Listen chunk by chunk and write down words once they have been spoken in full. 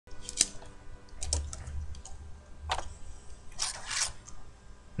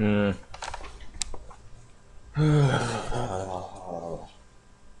Hmm.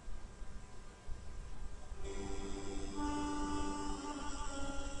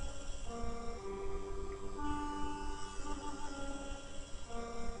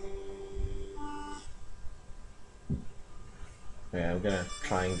 Yeah, I'm gonna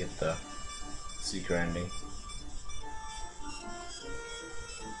try and get the secret ending.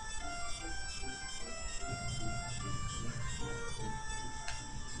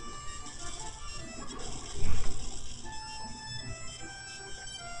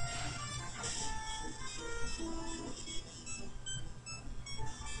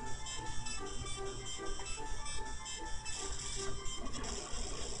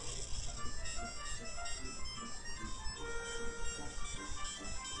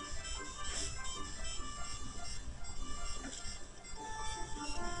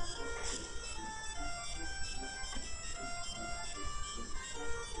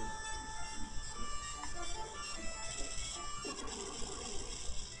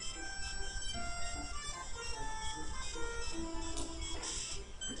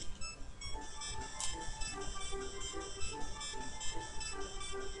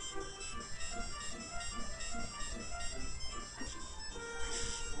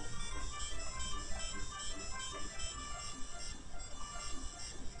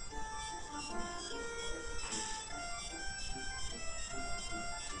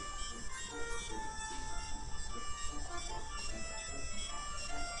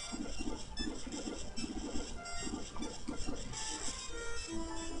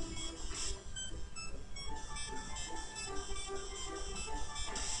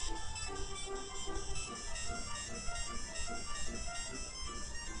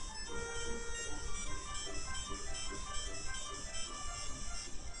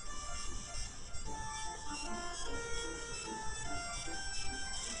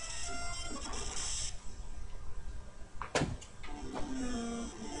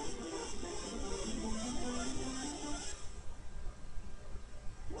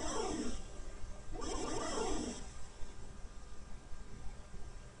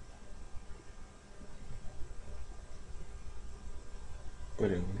 But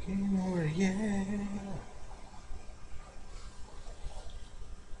in game over, yeah.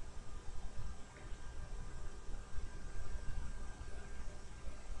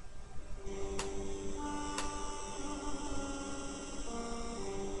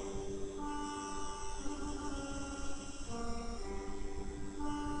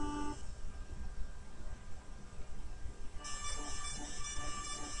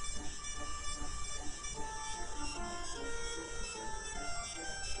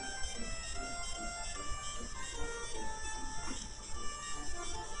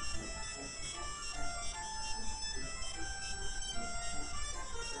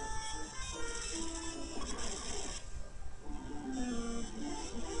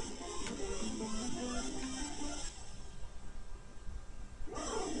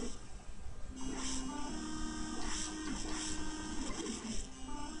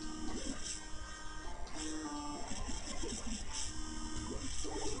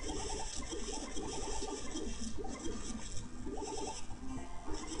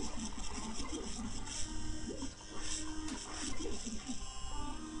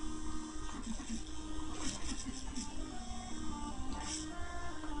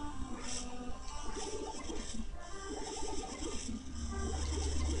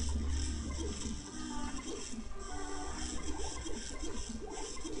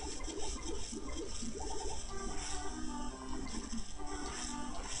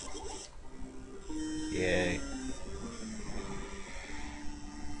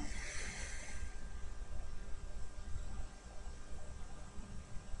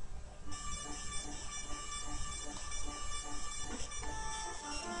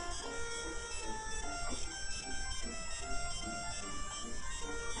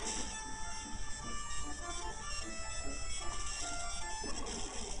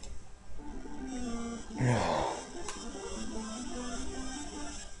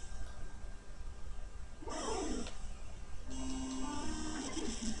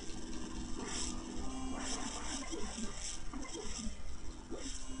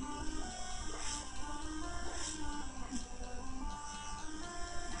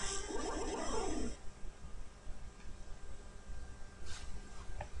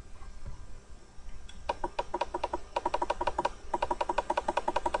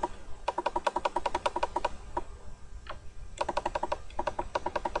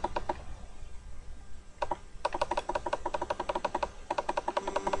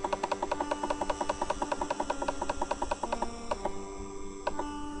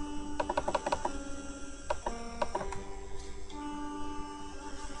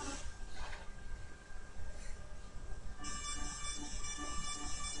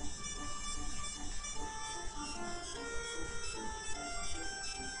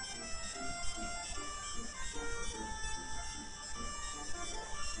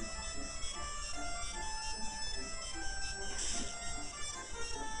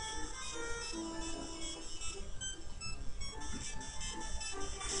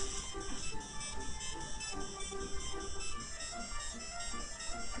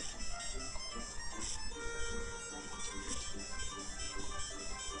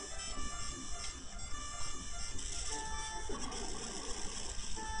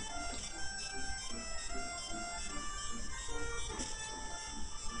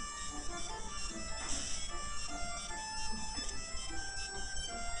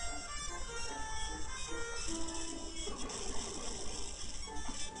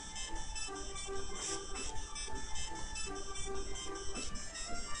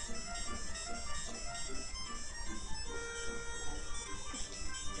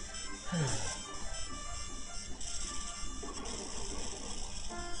 Stop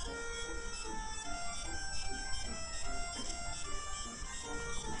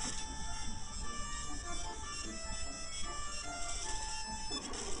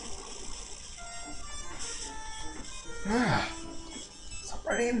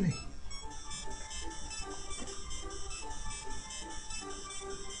right in me.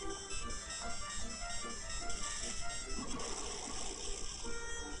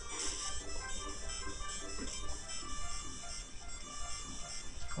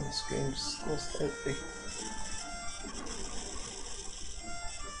 Oh, this game just goes slightly.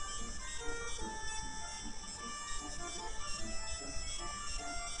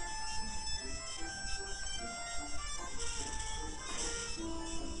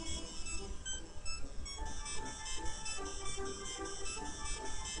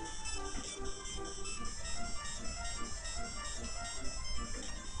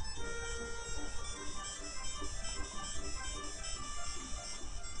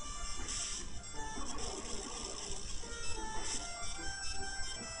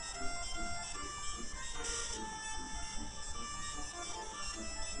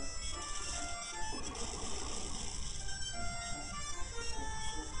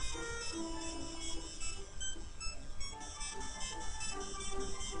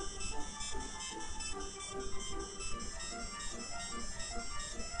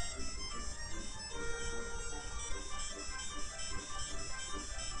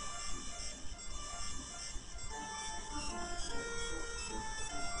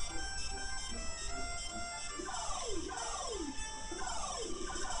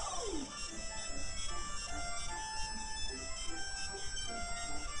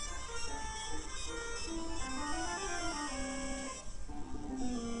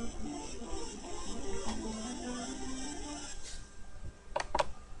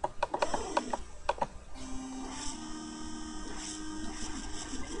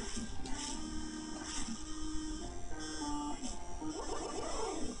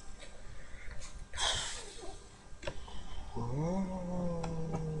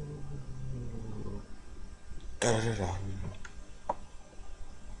 Da-da-da-da.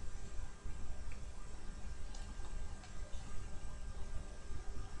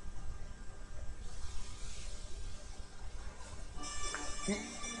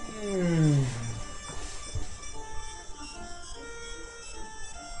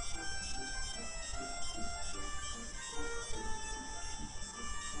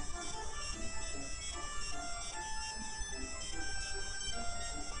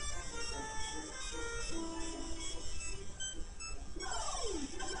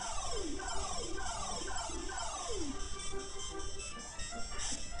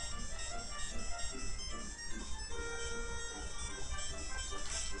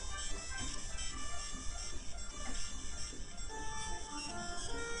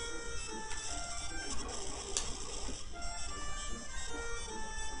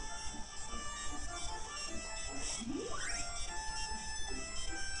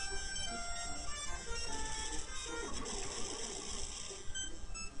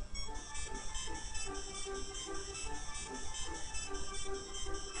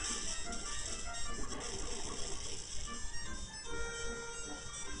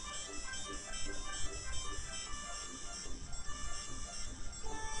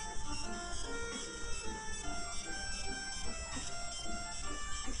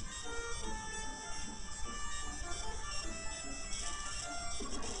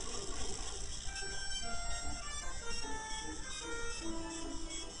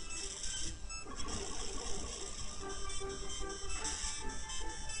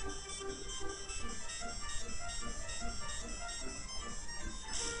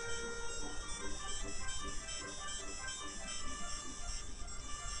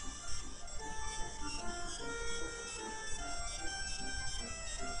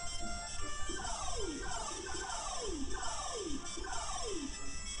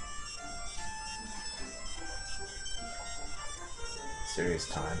 Serious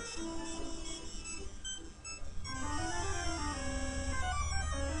time.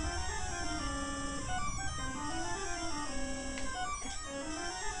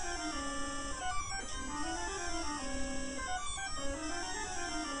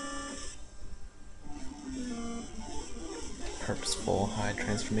 Purposeful Hyde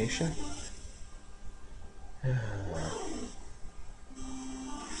transformation.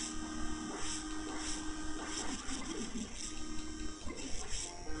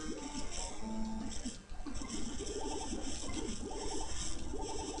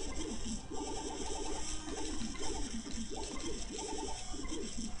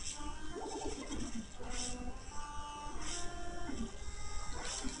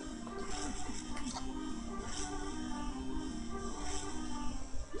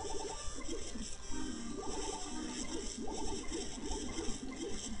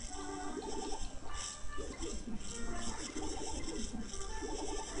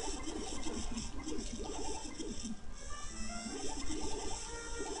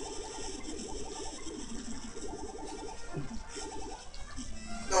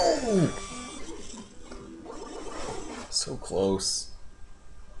 Ooh. So close.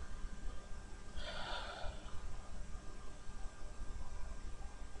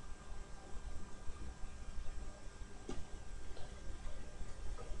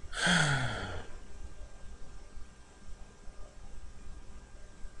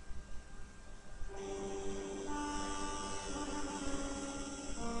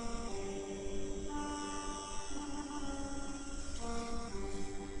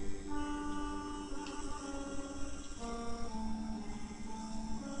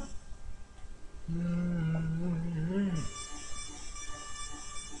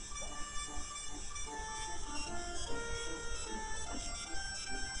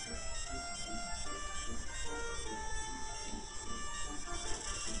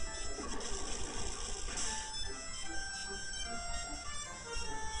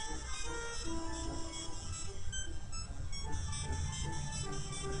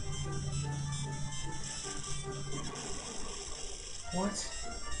 What?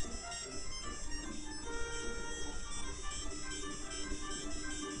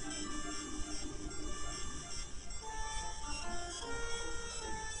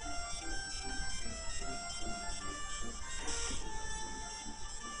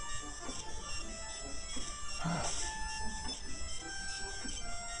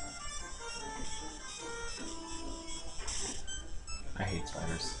 I hate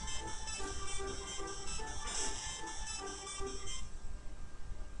spiders.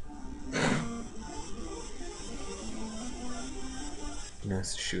 You know,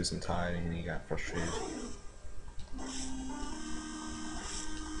 his shoes untied and he got frustrated.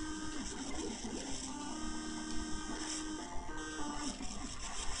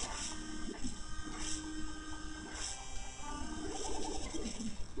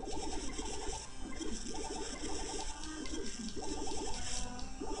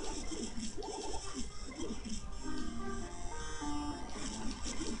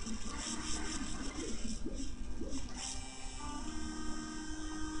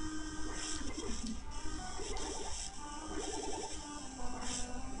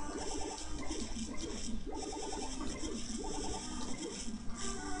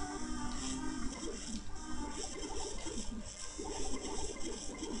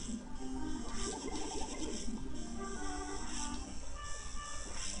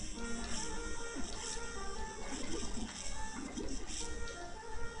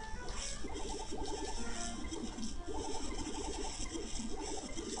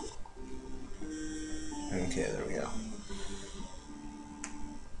 Okay, there we go.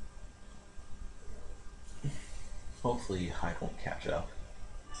 Hopefully Hyde won't catch up,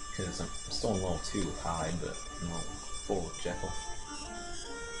 because I'm still in level 2 with Hyde, but I'm level 4 with Jekyll.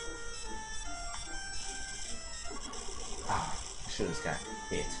 Ah, I should have just got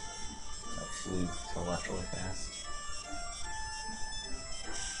hit. So I flew to the left really fast.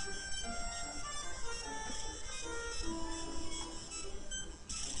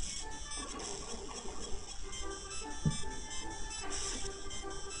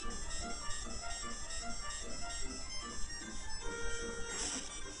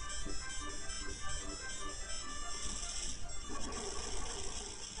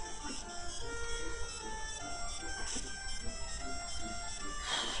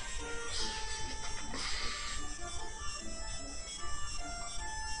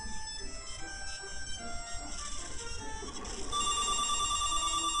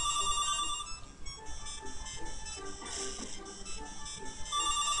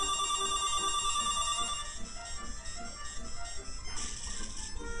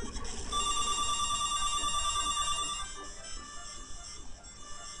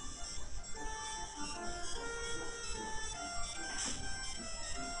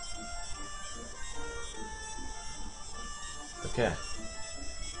 Okay.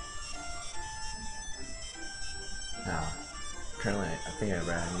 Now, apparently, I think I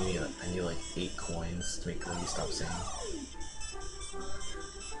need like 8 coins to make Lee stop singing.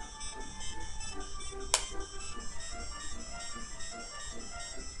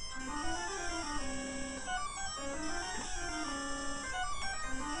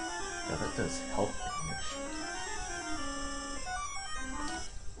 Yeah, that does health damage.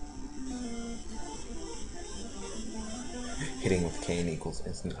 Hitting with cane equals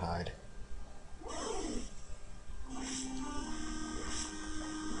instant hide.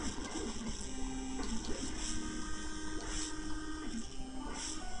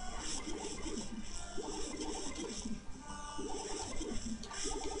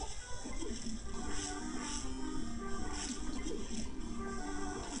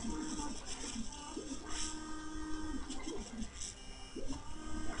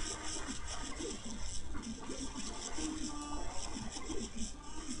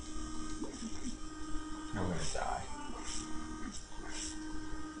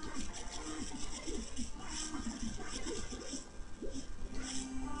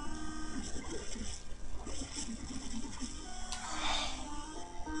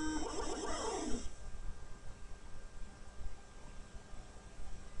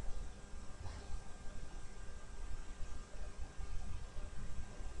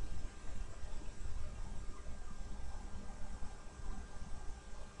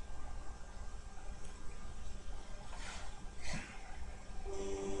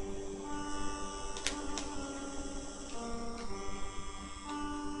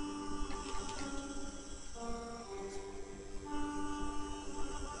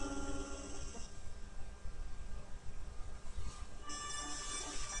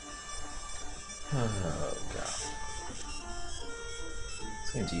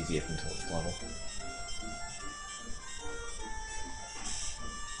 Seems easy up until this level.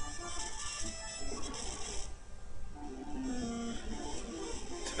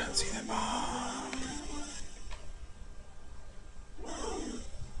 Did not see that bomb.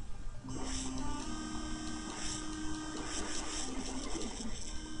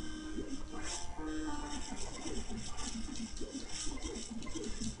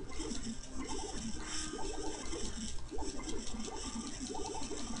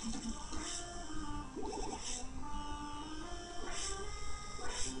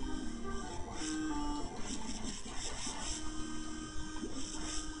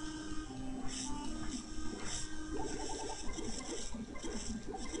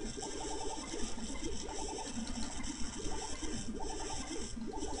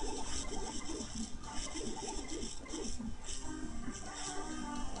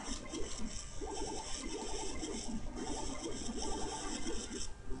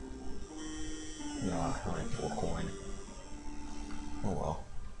 No, only 4 coin. Oh well.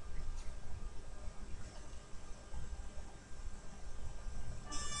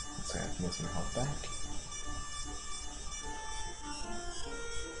 Looks like I have most of my health back.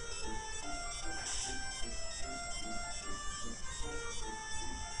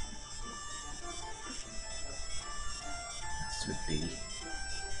 That's with B.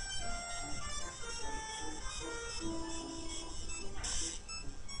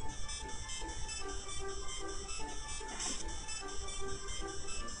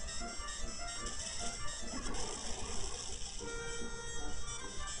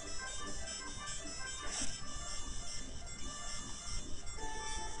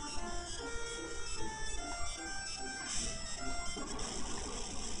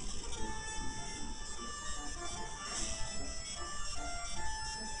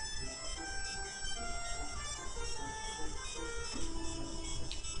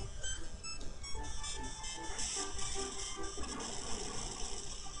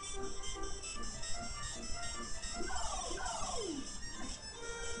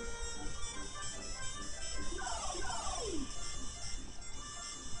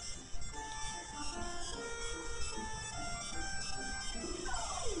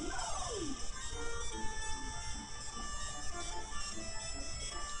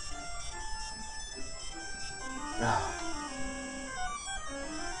 Ah.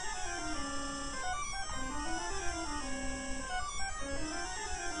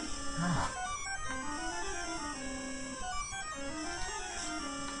 Ah.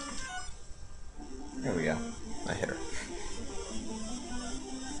 There we go. I hit her.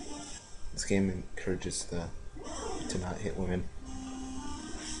 This game encourages to not hit women.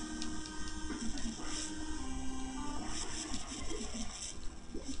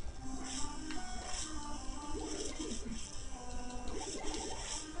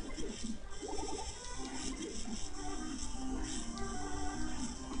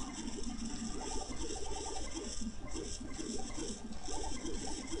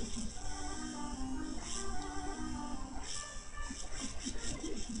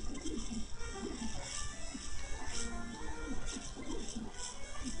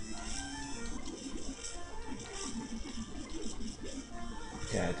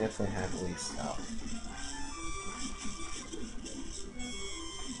 Yeah, I definitely have at least I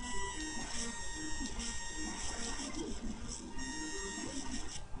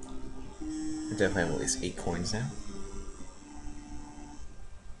definitely have at least 8 coins now.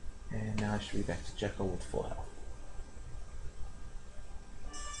 And now I should be back to Jekyll with full health.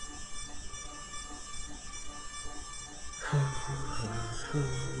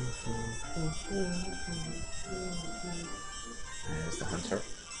 There's the hunter.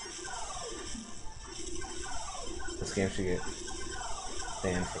 This game should get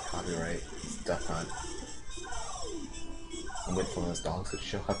banned for copyright. It's Duck Hunt. I'm waiting for those dogs to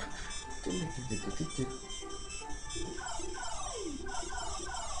show up.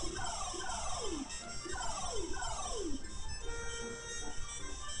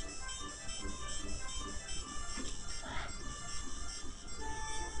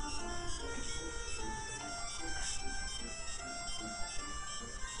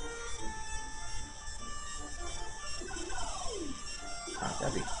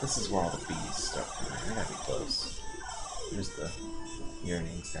 This is where all the bees start coming. I gotta be close. There's the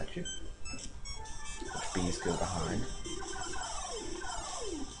yearning statue, which bees go behind.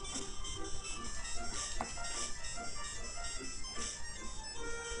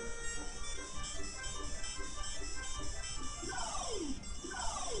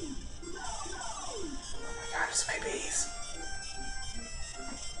 Oh my god, it's my bees!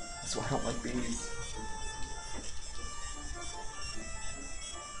 That's why I don't like bees.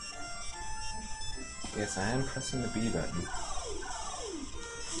 Yes, I am pressing the B button.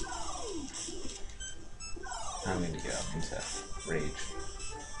 I'm going to go into rage.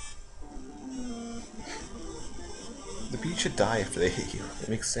 The bee should die after they hit you. It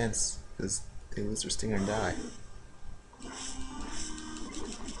makes sense, because they lose their stinger and die.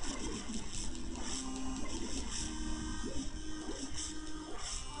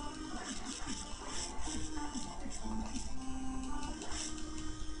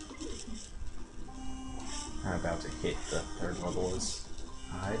 I'm about to hit the third level as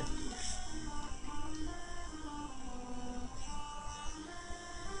Hyde.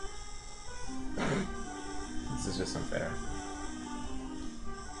 This is just unfair.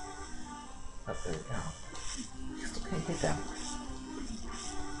 Oh, there we go. I still can't hit them.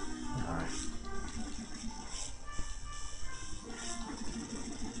 Alright.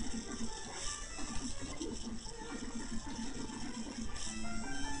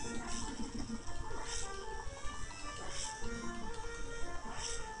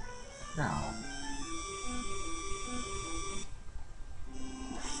 Now.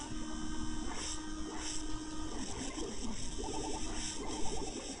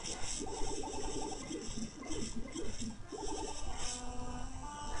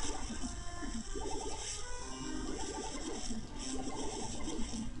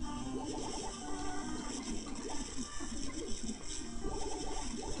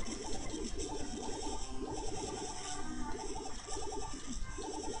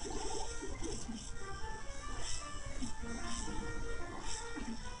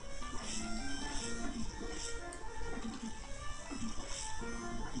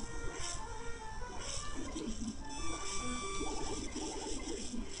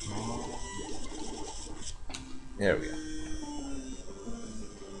 There we go.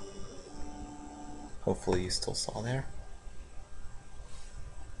 Hopefully you still saw there.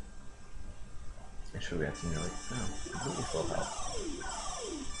 Let's make sure we have some nearly completely full health.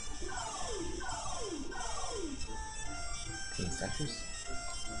 King statues.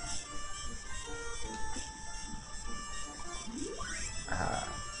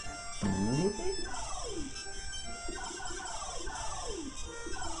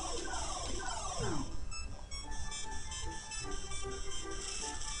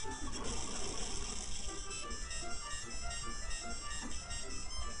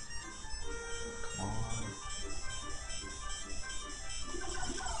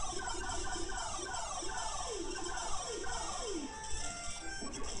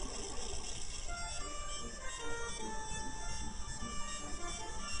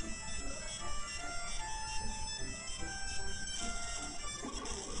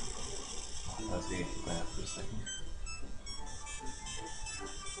 I was getting too bad for a second.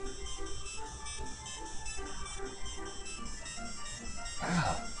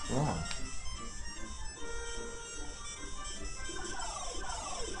 Ah, wrong.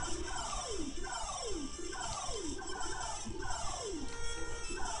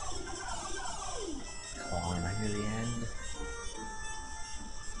 Come on, right near the end.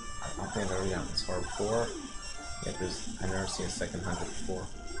 I don't think I've ever gotten this far before. Yeah, I've never seen a second 100 before.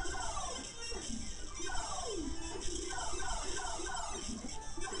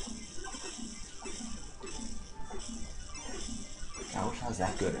 I wish I was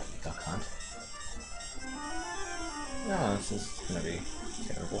that good at Duck Hunt. No, this is gonna be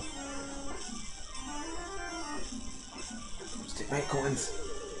terrible. Just take my coins.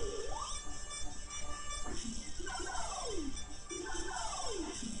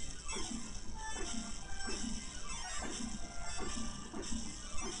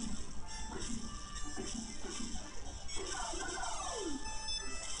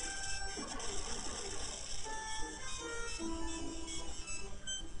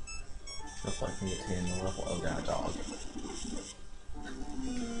 If I can get to the end of the level, oh, down a dog.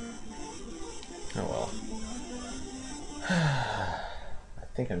 Oh well. I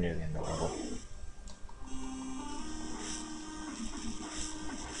think I'm near the end of the level.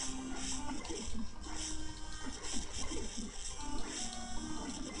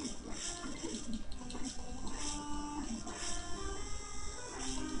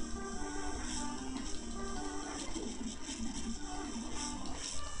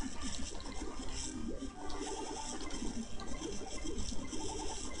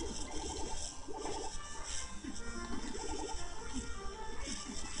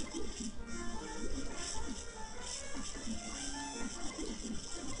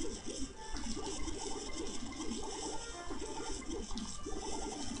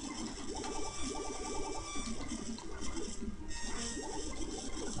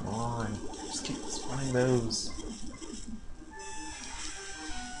 Those.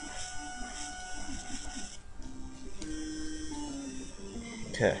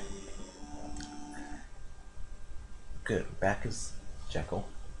 Okay. Good. Back is Jekyll.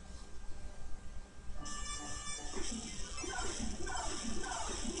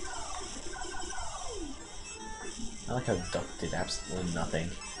 I like how Duck did absolutely nothing.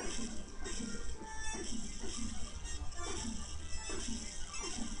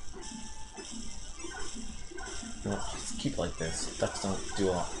 You know what, just keep it like this. Ducks they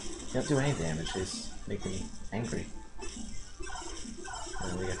don't do any damage, they just make me angry.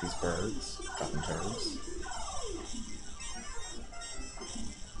 And then we got these birds, dropping turtles.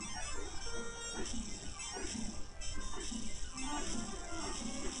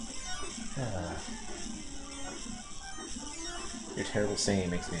 Your terrible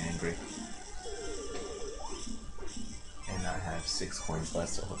singing makes me angry. And I have 6 coins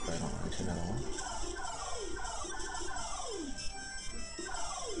left, so hopefully I don't run into another one.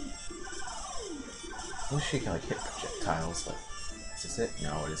 I wish you could like hit projectiles, but is this it?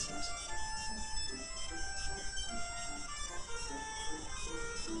 No, it isn't.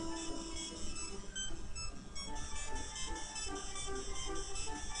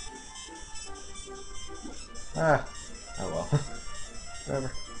 Ah! Oh well.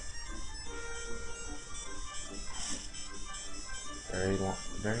 Whatever.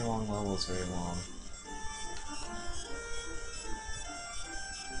 Very long levels, very long.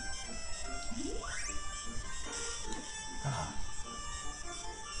 Ah.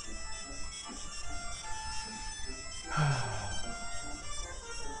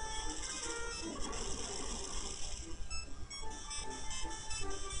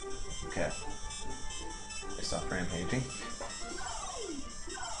 Okay. I stopped rampaging.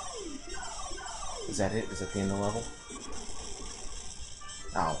 Is that it? Is that the end of the level?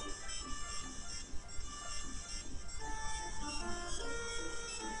 Ow.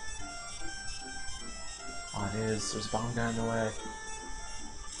 Oh, it is. There's a bomb guy in the way.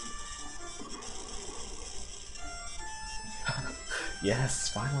 Yes,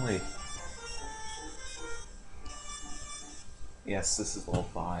 finally. Yes, this is level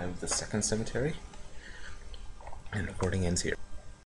 5, the second cemetery. And recording ends here.